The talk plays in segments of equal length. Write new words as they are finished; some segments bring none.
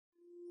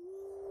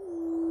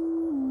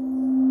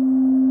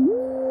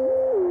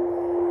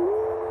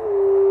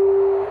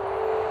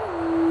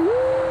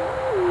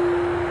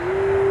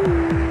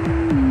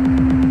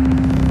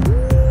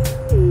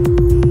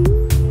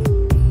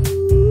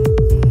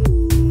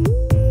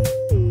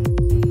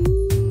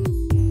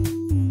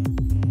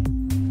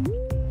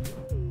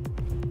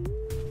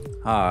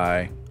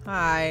Hi.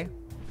 Hi.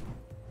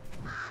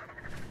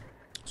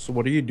 So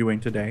what are you doing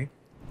today?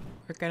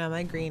 Working on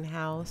my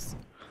greenhouse.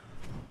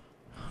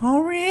 Oh,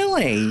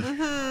 really?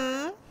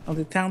 Mm-hmm. Oh,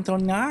 the sounds so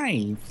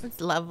nice. It's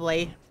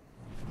lovely.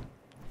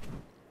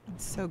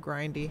 It's so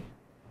grindy.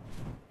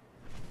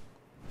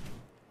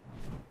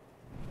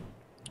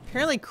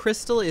 Apparently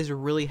crystal is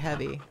really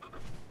heavy,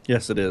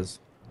 Yes, it is.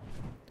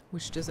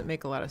 which doesn't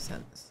make a lot of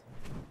sense.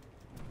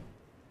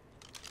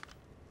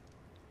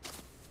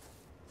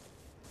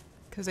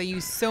 Because I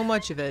use so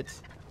much of it.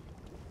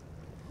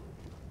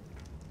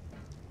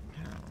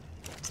 Oh,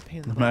 it's a pain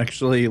in the I'm butt.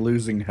 actually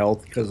losing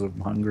health because I'm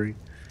hungry.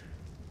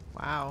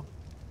 Wow.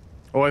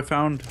 Oh, I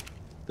found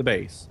the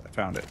base. I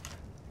found it.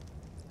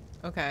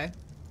 Okay.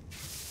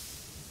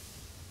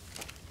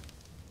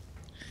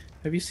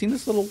 Have you seen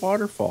this little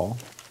waterfall?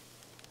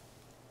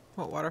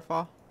 What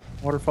waterfall?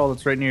 Waterfall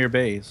that's right near your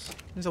base.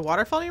 There's a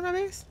waterfall near my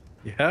base?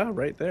 Yeah,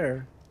 right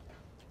there.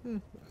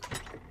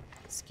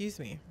 Excuse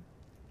me.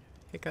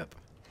 Hiccup.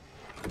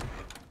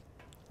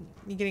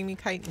 You getting me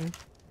chitin?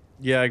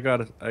 Yeah, I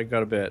got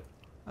a bit.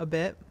 A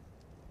bit?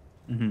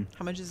 Mm-hmm.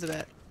 How much is a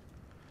bit?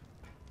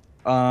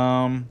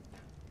 About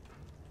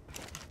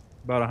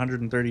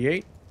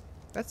 138.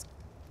 That's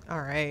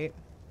alright.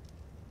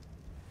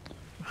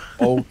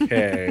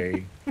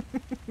 Okay.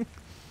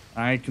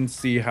 I can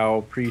see how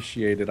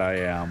appreciated I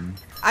am.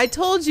 I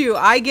told you,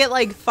 I get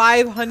like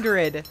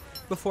 500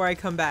 before I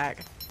come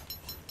back.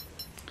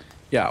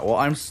 Yeah, well,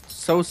 I'm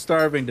so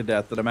starving to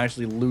death that I'm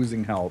actually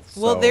losing health.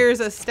 Well, So. there's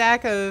a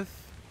stack of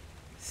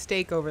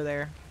steak over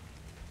there.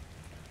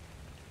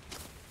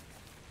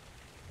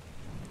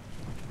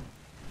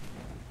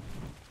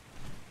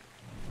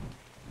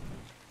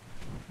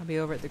 I'll be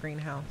over at the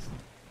greenhouse.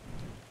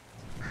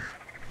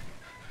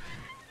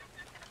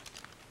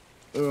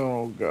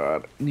 Oh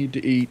God, need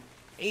to eat.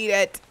 Eat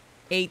it.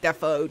 Eat the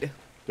food.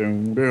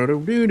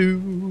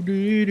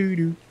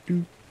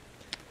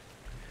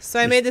 So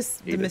I made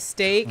the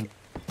mistake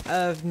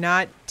of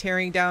not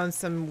tearing down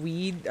some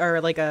weed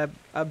or like a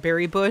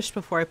berry bush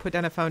before I put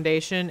down a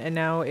foundation, and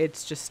now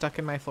it's just stuck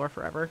in my floor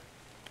forever.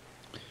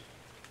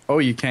 Oh,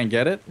 you can't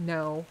get it?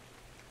 No.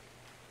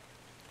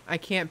 I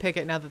can't pick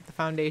it now that the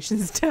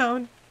foundation's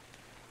down.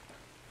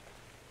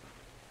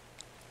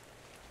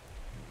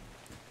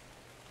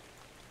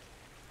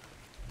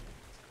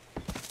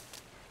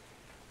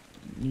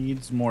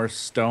 Needs more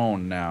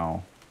stone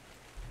now.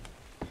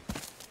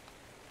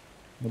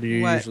 What do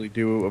you What? usually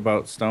do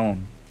about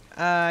stone?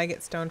 I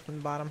get stoned from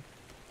the bottom.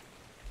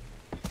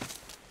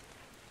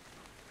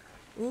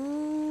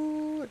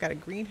 Ooh, I got a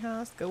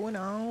greenhouse going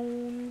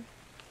on.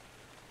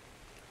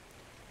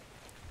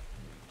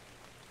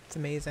 It's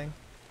amazing.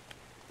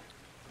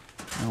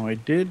 Now, I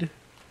did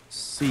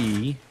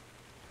see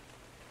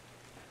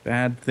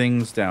bad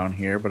things down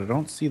here, but I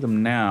don't see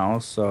them now,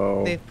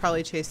 so... They've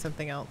probably chased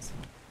something else.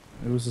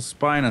 It was a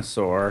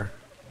Spinosaur.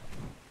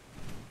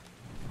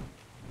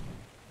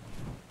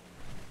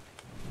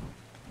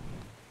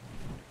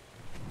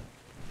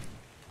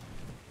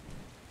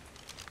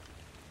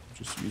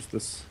 Just use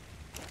this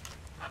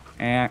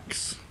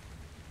axe.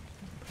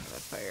 Put out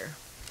that fire.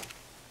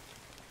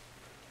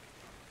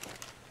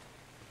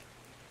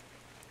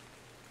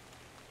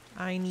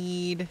 I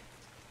need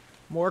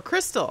more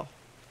crystal.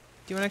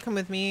 Do you want to come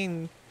with me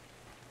and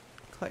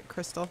collect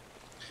crystal?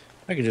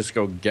 I could just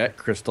go get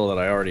crystal that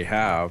I already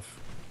have.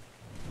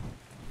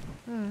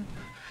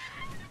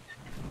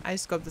 I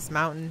just go up this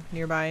mountain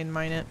nearby and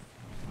mine it.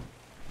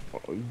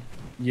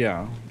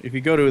 Yeah, if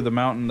you go to the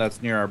mountain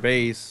that's near our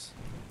base,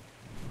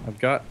 I've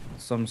got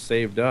some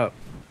saved up.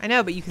 I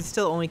know, but you can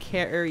still only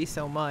carry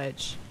so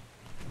much.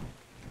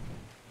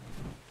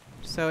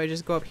 So I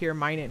just go up here,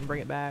 mine it, and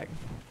bring it back.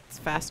 It's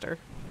faster.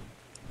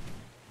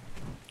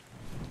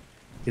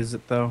 Is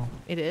it though?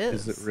 It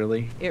is. Is it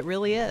really? It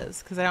really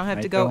is, because I don't have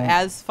I to go don't-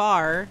 as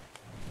far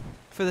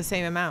for the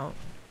same amount.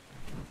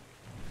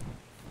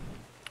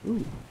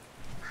 Ooh.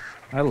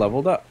 I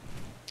leveled up.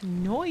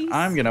 Nice.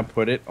 I'm gonna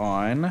put it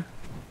on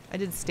I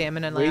did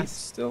stamina weight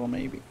last still,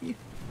 maybe.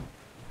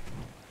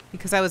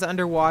 because I was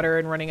underwater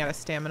and running out of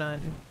stamina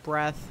and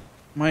breath.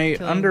 My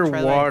Killing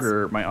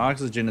underwater, my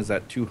oxygen is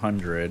at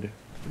 200.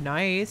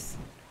 Nice.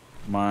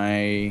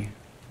 My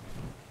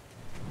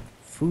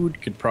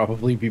food could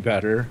probably be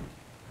better.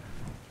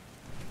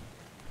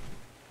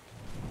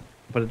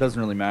 But it doesn't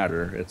really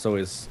matter. It's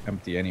always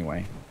empty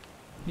anyway.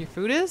 Your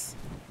food is?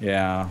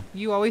 Yeah.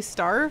 You always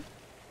starve?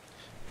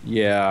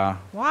 Yeah.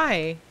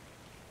 Why?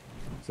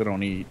 'Cause I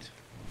don't eat.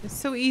 It's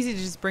so easy to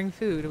just bring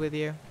food with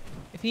you.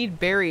 If you need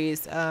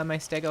berries, my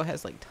stego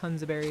has like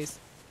tons of berries.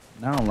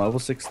 Now I'm level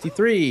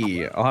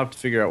 63. I'll have to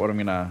figure out what I'm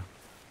gonna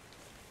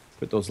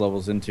put those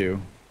levels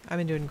into. I've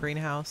been doing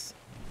greenhouse.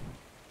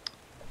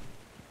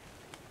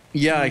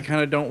 Yeah, I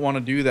kind of don't want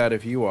to do that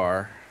if you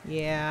are.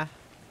 Yeah.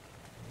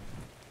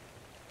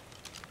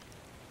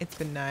 It's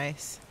been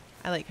nice.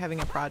 I like having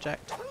a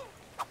project.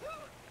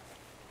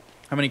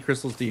 How many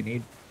crystals do you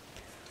need?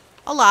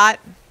 A lot.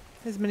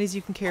 As many as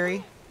you can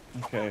carry.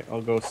 Okay,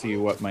 I'll go see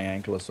what my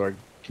ankylosaur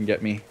can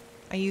get me.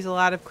 I use a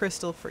lot of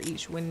crystal for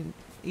each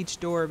each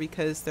door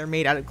because they're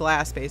made out of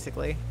glass,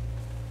 basically.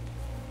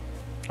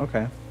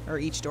 Okay. Or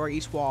each door,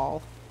 each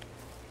wall.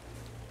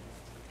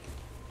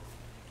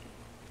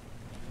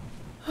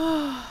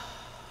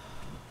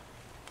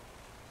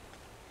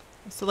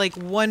 So like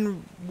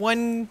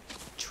one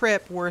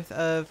trip worth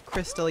of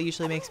crystal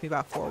usually makes me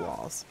about 4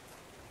 walls.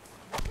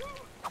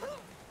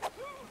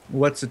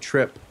 What's a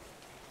trip?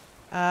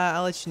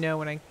 I'll let you know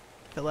when I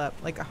fill up.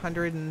 Like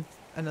 100 and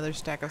another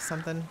stack of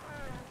something.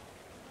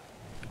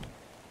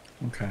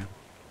 Okay.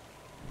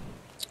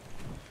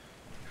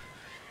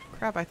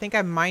 Crap, I think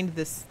I mined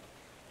this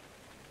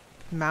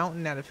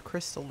mountain out of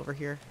crystal over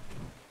here.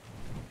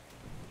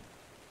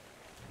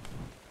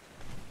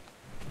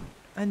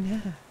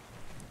 No.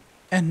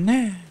 And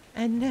now.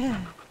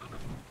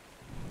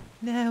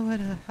 Now what?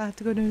 I have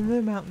to go to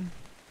another mountain.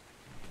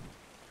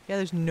 Yeah,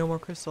 there's no more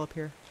crystal up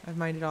here. I've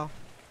mined it all.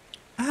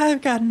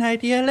 I've got an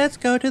idea. Let's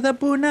go to the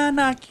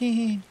Banana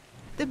King.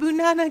 The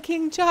Banana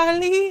King,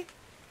 Charlie.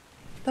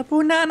 The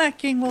Banana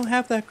King will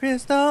have the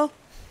crystal.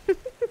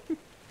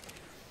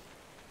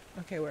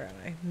 Okay, where am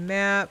I?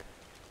 Map.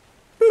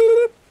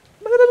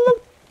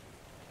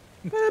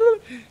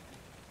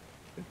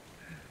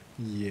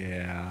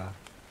 Yeah.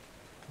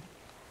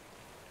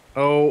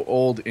 Oh,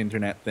 old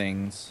internet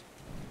things.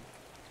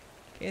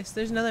 Okay, so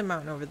there's another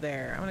mountain over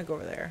there. I'm gonna go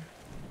over there.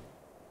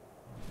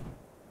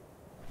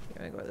 I'm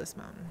gonna go to this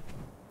mountain.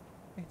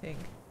 I think.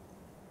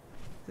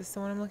 Is this the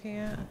one I'm looking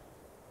at?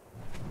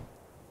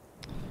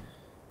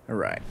 All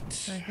right.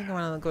 I think I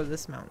want to go to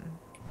this mountain.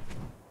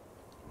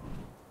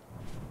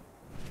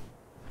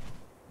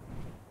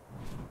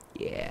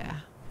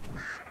 Yeah.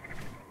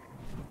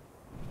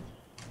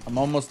 I'm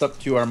almost up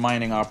to our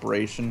mining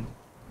operation.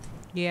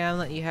 Yeah, I'm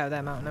letting you have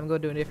that mountain. I'm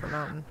going to a different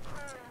mountain.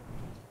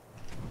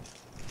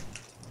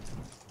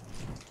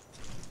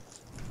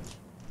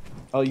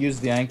 I'll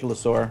use the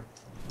ankylosaur.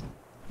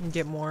 And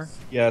get more.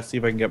 Yeah, see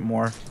if I can get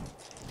more.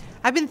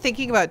 I've been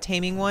thinking about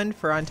taming one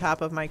for on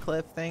top of my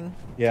cliff thing.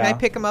 Yeah. Can I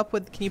pick him up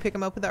with? Can you pick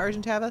him up with the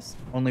Argentavus?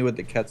 Only with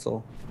the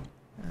Quetzal.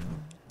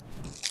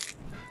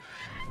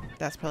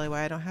 That's probably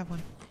why I don't have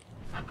one.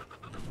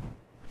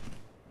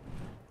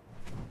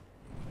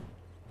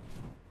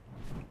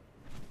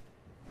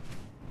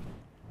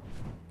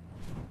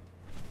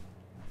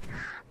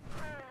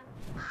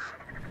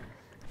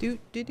 Do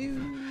do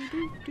do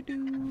do do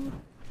do.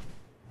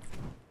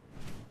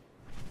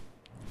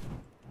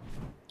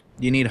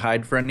 Do you need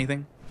hide for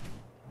anything?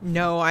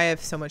 No, I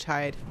have so much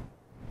hide.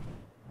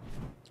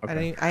 Okay. I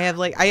don't even, I have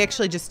like I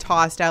actually just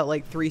tossed out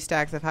like 3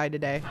 stacks of hide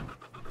today.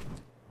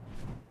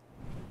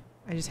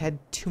 I just had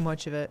too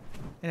much of it,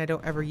 and I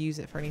don't ever use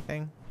it for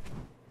anything.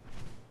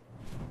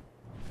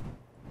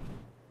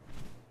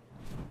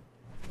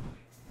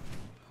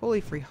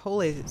 Holy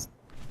frijoles! It's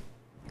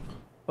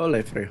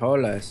Holy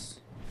frijoles.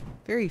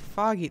 very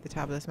foggy at the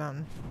top of this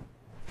mountain.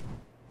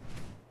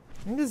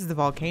 I think this is the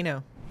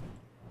volcano.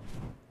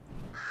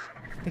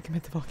 I think I'm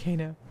at the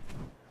volcano.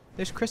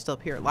 There's crystal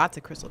up here. Lots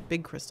of crystal.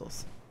 Big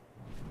crystals.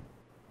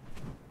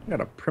 I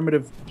got a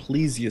primitive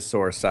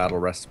plesiosaur saddle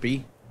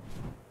recipe.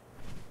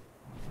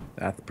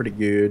 That's pretty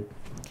good.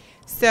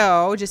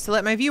 So, just to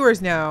let my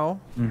viewers know,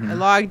 I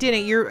logged in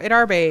at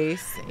our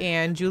base,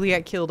 and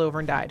Juliet killed over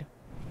and died.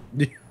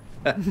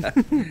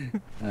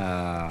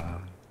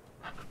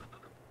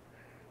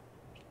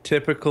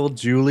 Typical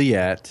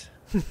Juliet.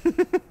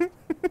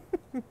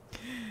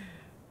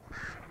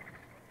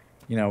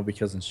 You know,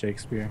 because in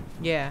Shakespeare.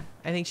 Yeah,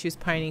 I think she was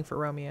pining for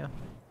Romeo.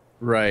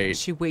 Right.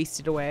 She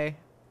wasted away.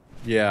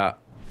 Yeah,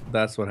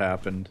 that's what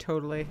happened.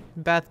 Totally.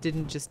 Beth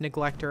didn't just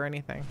neglect her or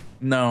anything.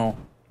 No.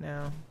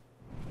 No.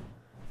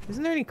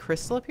 Isn't there any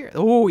crystal up here?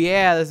 Oh,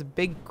 yeah, there's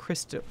big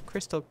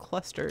crystal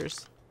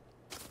clusters.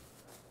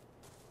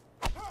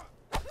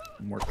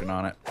 I'm working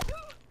on it.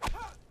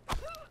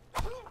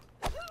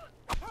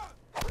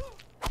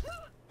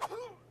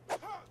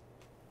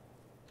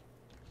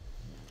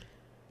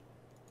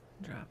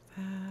 Drop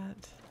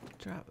that.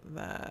 Drop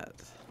that.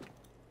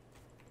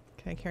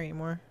 Can I carry any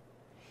more?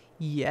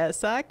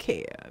 Yes, I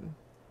can.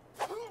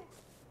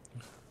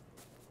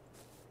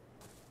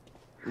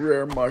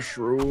 Rare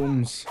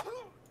mushrooms.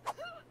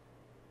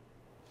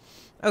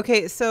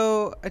 Okay,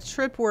 so a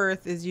trip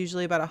worth is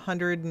usually about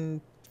 100 and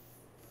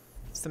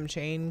some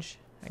change.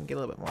 I can get a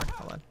little bit more.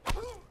 Hold on.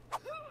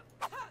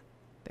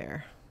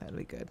 There. That'll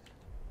be good.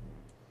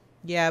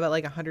 Yeah, about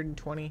like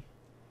 120.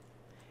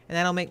 And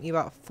that'll make me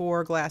about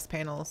 4 glass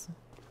panels.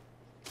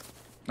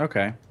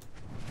 Okay.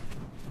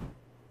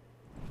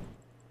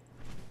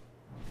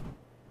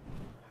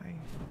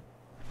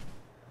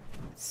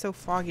 It's so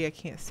foggy I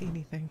can't see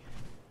anything.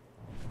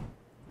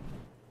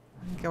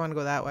 I think I want to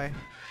go that way.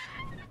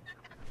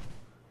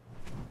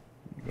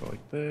 Go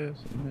like this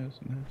and this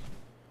and this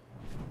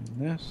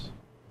and this.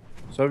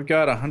 So I've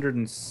got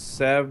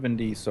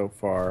 170 so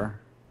far.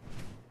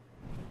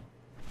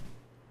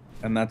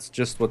 And that's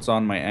just what's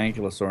on my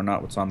ankylosaur,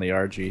 not what's on the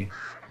RG.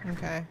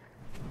 Okay.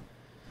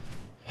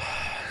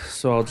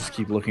 So I'll just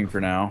keep looking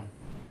for now.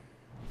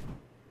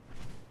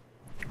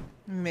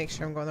 Make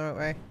sure I'm going the right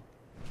way.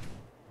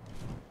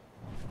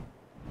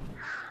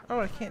 Oh,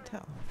 I can't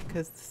tell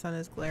because the sun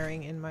is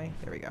glaring in my...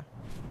 There we go.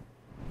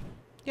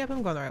 Yep,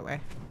 I'm going the right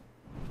way.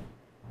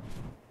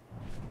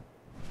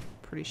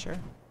 Pretty sure.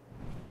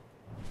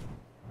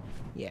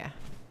 Yeah.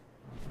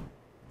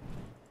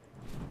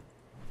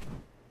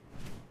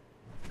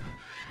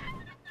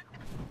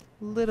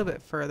 A little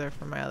bit further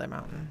from my other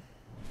mountain.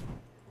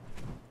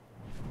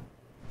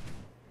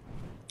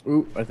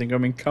 Ooh, I think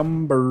I'm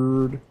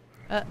encumbered.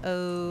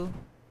 Uh-oh.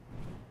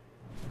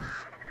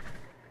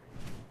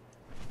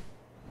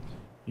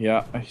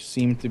 Yeah, I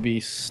seem to be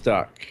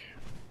stuck.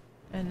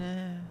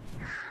 And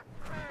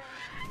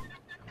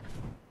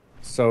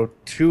So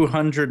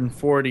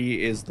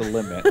 240 is the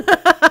limit.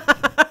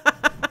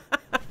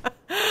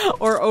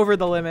 or over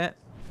the limit.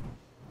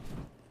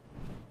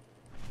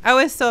 I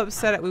was so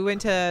upset. We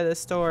went to the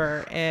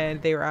store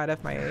and they were out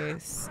of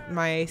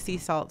my sea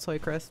salt soy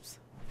crisps.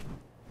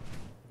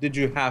 Did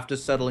you have to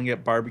settle and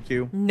get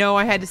barbecue? No,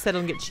 I had to settle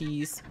and get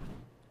cheese.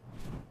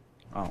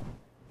 Oh.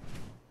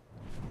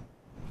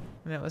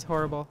 And it was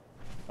horrible.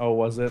 Oh,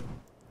 was it?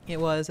 It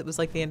was. It was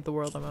like the end of the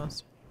world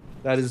almost.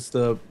 That is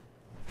the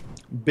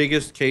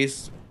biggest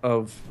case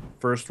of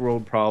first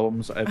world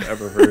problems I've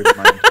ever heard in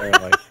my entire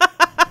life.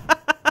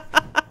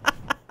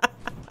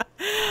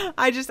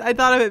 I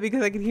thought of it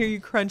because I could hear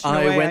you crunching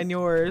away on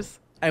yours.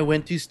 I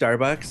went to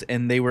Starbucks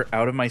and they were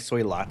out of my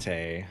soy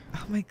latte.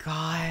 Oh my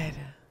god.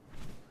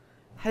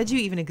 How did you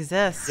even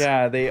exist?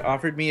 Yeah, they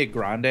offered me a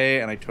grande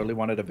and I totally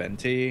wanted a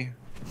venti.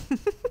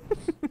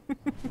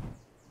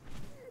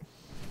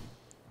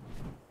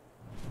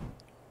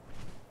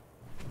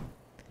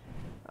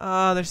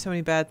 Oh, there's so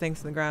many bad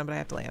things in the ground, but I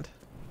have to land.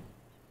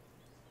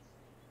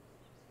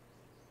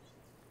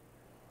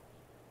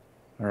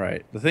 All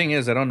right. The thing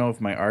is, I don't know if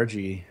my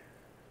RG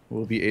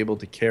will be able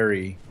to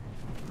carry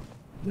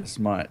this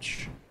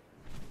much.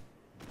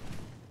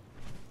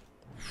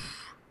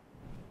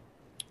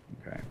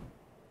 Okay.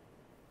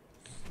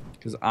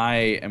 Because I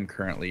am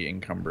currently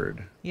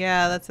encumbered.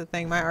 Yeah, that's the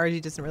thing. My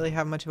RG doesn't really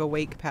have much of a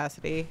weight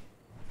capacity.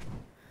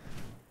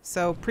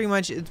 So pretty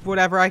much it's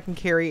whatever I can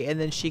carry and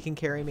then she can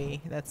carry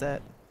me. That's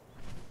it.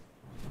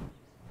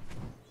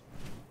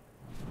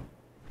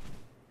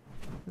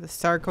 The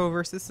Sarco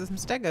versus some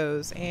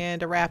Stegos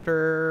and a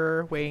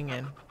raptor weighing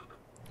in.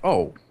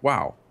 Oh,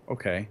 wow.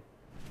 Okay.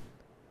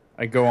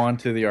 I go on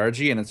to the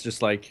RG and it's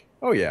just like,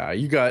 oh yeah,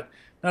 you got,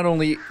 not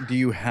only do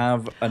you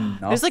have enough.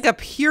 There's like a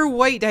pure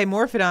white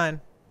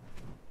Dimorphodon.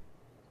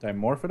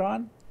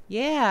 Dimorphodon?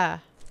 Yeah.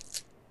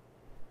 It's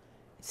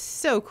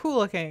so cool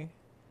looking.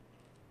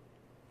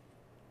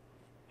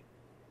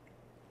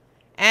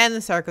 And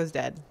the Sarco's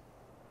dead.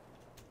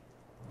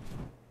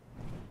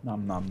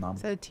 Nom nom nom.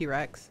 Is that a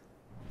T-Rex?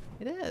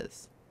 It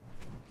is.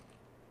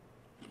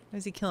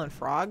 Is he killing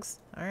frogs?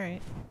 All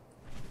right.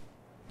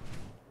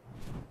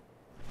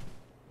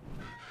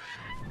 There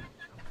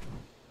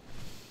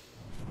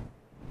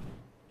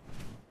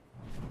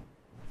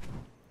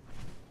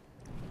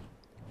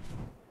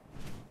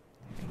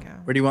we go.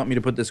 Where do you want me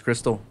to put this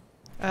crystal?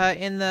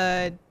 In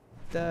the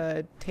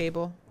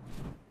table.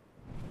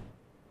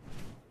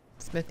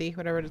 Smithy,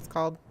 whatever it's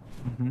called.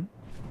 Mm-hmm.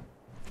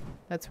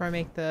 That's where I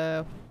make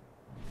the...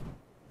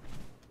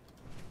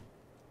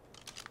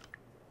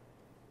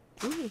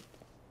 Ooh.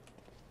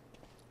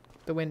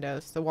 The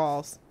windows, the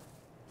walls.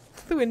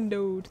 The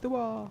window to the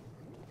wall.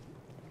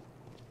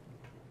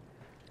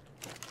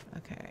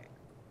 Okay.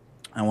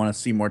 I want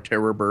to see more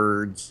terror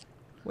birds.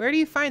 Where do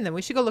you find them?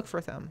 We should go look for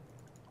them.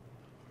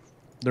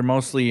 They're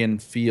mostly in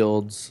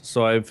fields,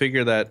 so I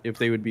figure that if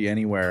they would be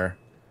anywhere,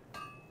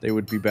 they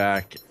would be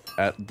back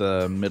at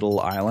the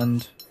middle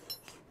island.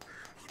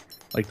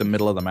 Like the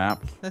middle of the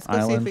map. Let's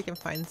go see if we can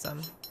find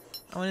some.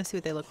 I want to see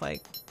what they look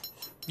like.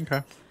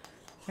 Okay.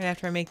 Right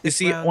after I make You this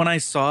see, round. when I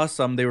saw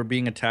some, they were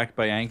being attacked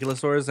by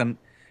ankylosaurs, and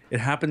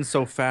it happened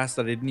so fast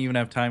that I didn't even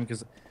have time,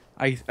 because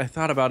I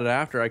thought about it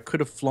after. I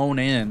could have flown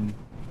in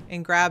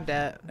and grabbed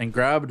it. and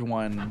grabbed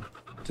one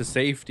to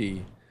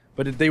safety,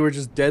 but they were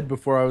just dead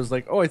before I was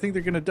like, oh, I think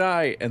they're going to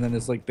die. And then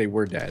it's like they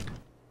were dead.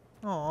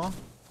 Aw.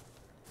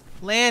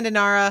 Land,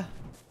 Inara.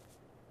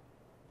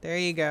 There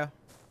you go.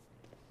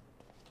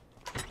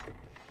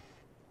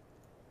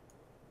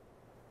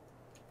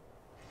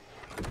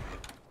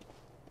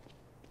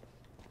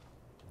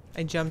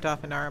 I jumped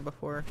off Inara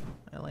before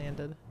I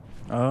landed.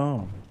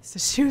 Oh. So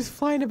she was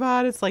flying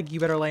about. It's like,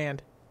 you better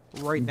land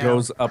right now.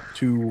 Goes up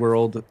to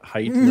world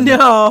height.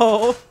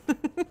 No.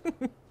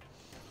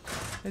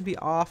 That'd be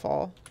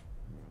awful.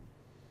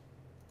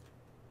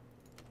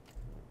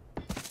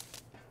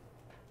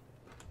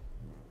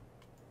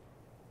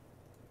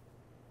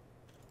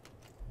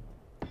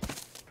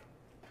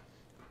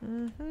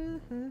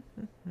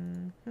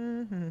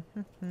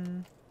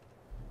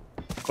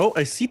 Oh,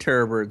 I see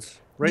terror birds.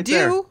 Right you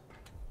there. do?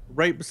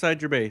 Right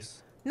beside your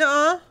base.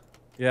 Nuh-uh.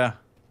 Yeah.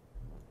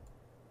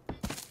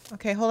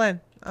 Okay, hold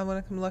on. I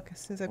want to come look as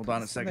soon as I Hold put on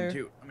a this second, there.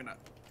 too. I'm going to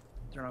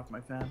turn off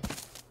my fan.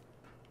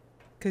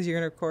 Because you're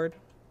going to record.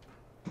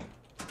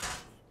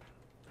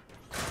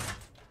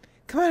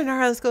 Come on,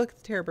 Inara, let's go look at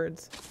the terror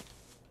birds.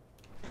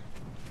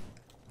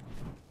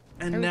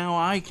 And now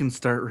I can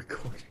start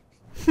recording.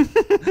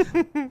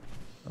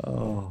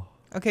 Oh.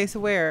 Okay, so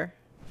where?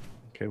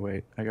 Okay,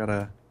 wait. I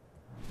gotta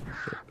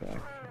get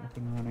back up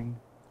and running.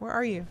 Where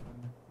are you?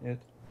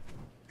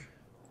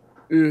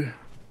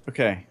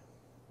 Okay.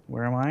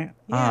 Where am I?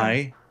 Yeah.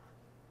 I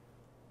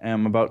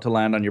am about to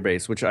land on your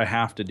base, which I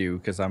have to do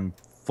because I'm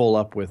full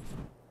up with...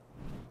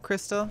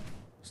 Crystal?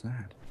 What's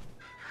that?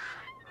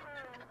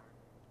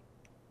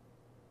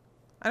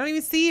 I don't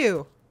even see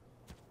you.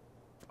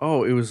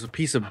 Oh, it was a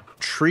piece of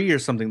tree or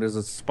something. There's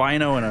a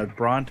Spino and a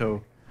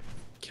Bronto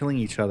killing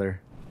each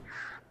other.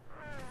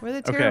 Where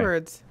are the terror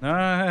birds?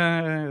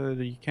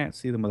 You can't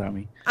see them without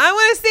me. I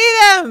want to see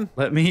them!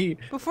 Let me...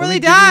 Before let they me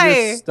give you die!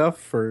 this stuff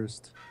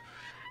first.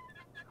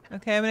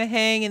 Okay, I'm going to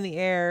hang in the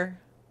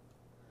air.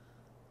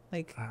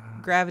 Like,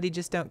 gravity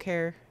just don't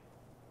care.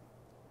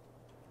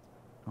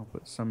 I'll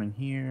put some in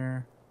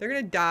here. They're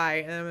going to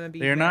die, and I'm going to be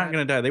They're mad. not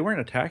going to die. They weren't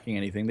attacking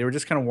anything. They were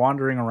just kind of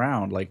wandering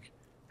around, like,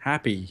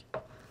 happy.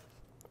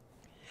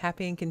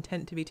 Happy and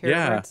content to be terror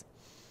birds.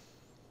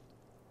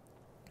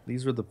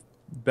 These were the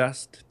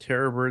best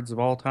terror birds of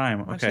all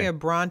time. I'm watching a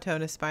Bronto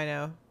and a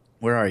Spino.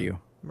 Where are you?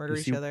 Murder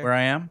each see other. Where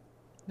I am?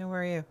 No,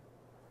 where are you?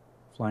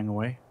 Flying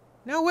away.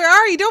 No, where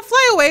are you? Don't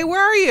fly away.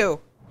 Where are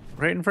you?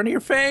 Right in front of your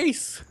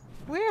face.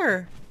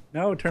 Where?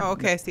 No, turn. Oh,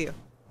 okay, I see you.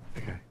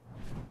 Okay.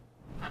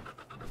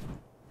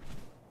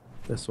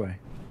 This way.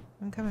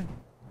 I'm coming.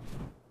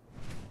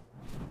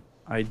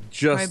 I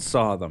just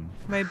saw them.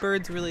 My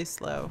bird's really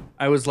slow.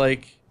 I was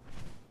like...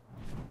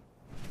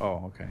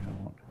 Oh, okay. I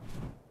won't.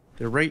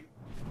 They're right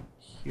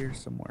here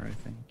somewhere, I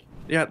think.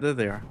 Yeah, there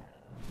they are.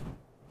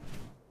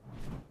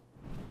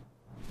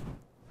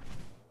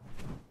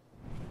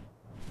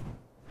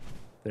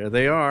 There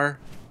they are.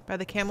 By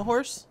the camel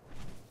horse?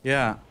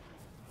 Yeah.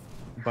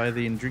 By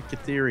the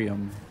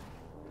Indricatherium.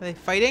 Are they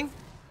fighting?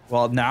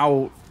 Well,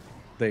 now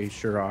they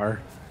sure are.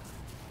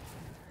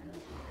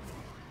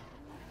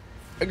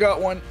 I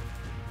got one.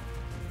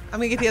 I'm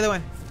gonna get the other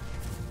one.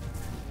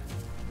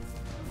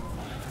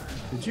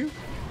 Did you?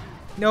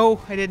 No,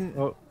 I didn't.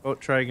 Oh,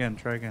 try again.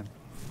 Try again.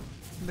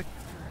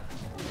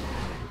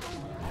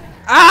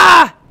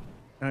 Ah!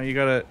 No, you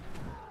gotta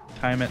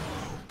time it.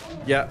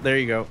 Yeah, there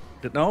you go.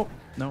 No.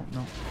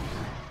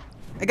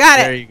 I got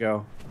it. There you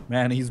go.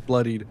 Man, he's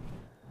bloodied.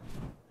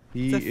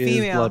 He It's a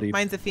female. is bloodied.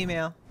 Mine's a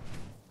female.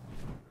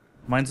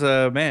 Mine's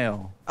a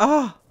male.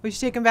 Oh, we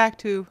should take him back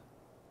to...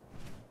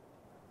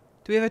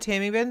 Do we have a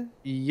taming bin?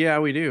 Yeah,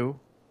 we do.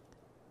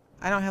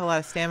 I don't have a lot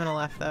of stamina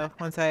left, though.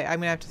 I'm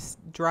gonna have to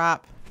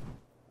drop.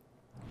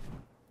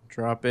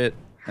 Drop it,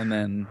 and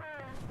then...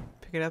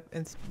 Pick it up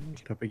and...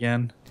 Pick it up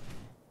again.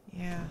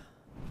 Yeah.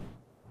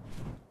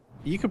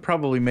 You could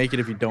probably make it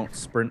if you don't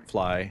sprint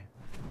fly.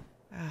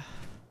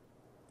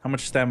 How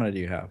much stamina do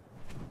you have?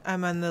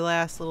 I'm on the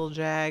last little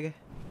jag.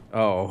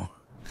 Oh.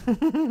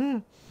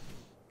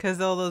 Because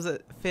all those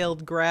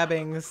failed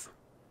grabbings.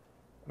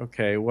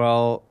 Okay,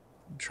 well,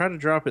 try to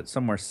drop it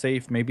somewhere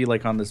safe. Maybe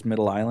like on this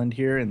middle island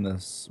here in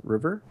this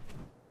river.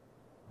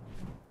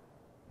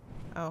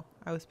 Oh,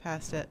 I was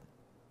past it.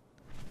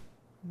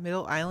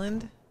 Middle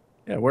island?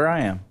 Yeah, where I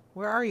am.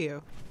 Where are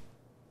you?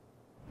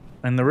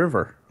 In the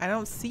river. I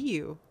don't see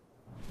you.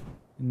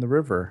 In the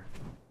river.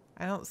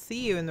 I don't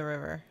see you in the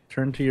river.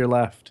 Turn to your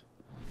left.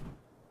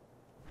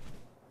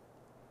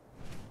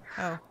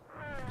 Oh.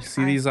 You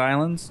see these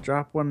islands?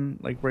 Drop one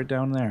like right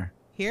down there.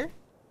 Here?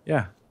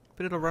 Yeah.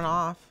 But it'll run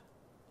off.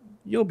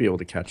 You'll be able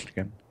to catch it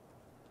again.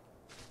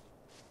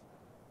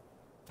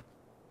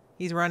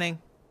 He's running.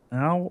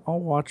 And I'll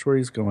watch where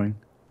he's going.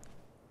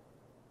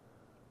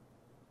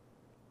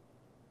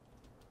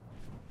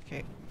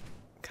 Okay.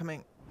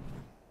 Coming.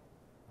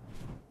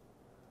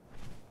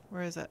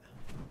 Where is it?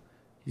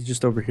 He's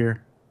just over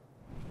here.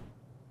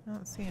 I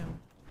don't see him.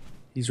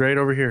 He's right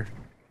over here.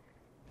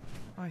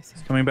 Oh, I see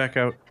him. Coming back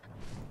out.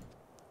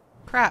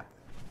 Crap.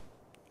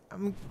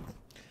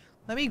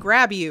 Let me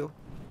grab you.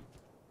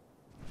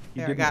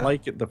 You There, I got didn't him.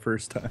 like it the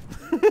first time.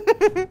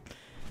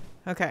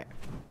 Okay.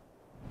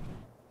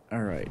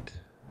 All right.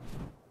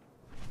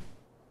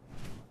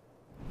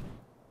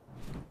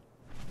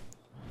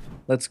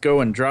 Let's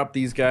go and drop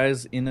these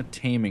guys in a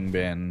taming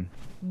bin.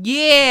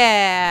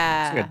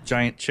 Yeah. It's like a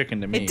giant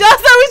chicken to me. It does.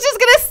 I was just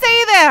gonna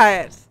say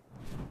that.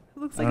 It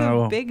looks like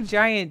Oh. a big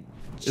giant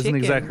chicken. Isn't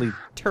exactly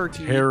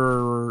turkey.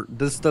 terror.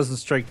 This doesn't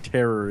strike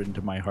terror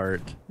into my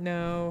heart.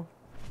 No.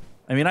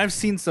 I mean, I've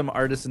seen some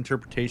artist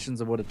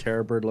interpretations of what a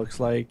terror bird looks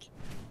like.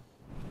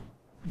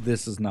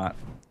 This is not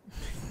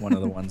one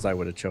of the ones I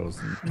would have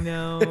chosen.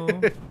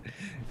 No.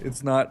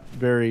 It's not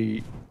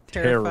very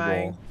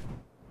Terrifying.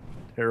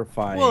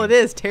 Terrifying. Well, it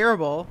is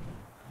terrible.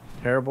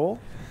 Terrible?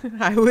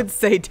 I would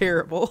say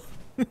terrible.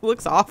 It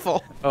looks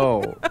awful.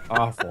 Oh,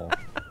 awful.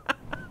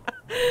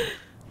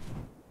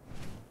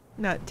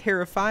 Not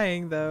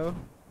terrifying, though.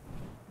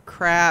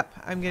 Crap.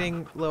 I'm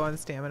getting low on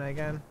stamina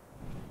again.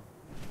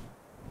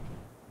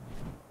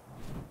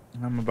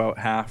 I'm about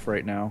half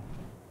right now.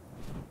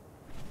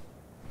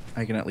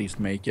 I can at least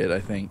make it, I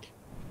think.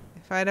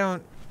 If I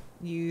don't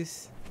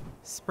use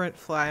sprint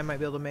fly, I might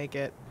be able to make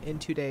it in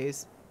 2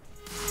 days.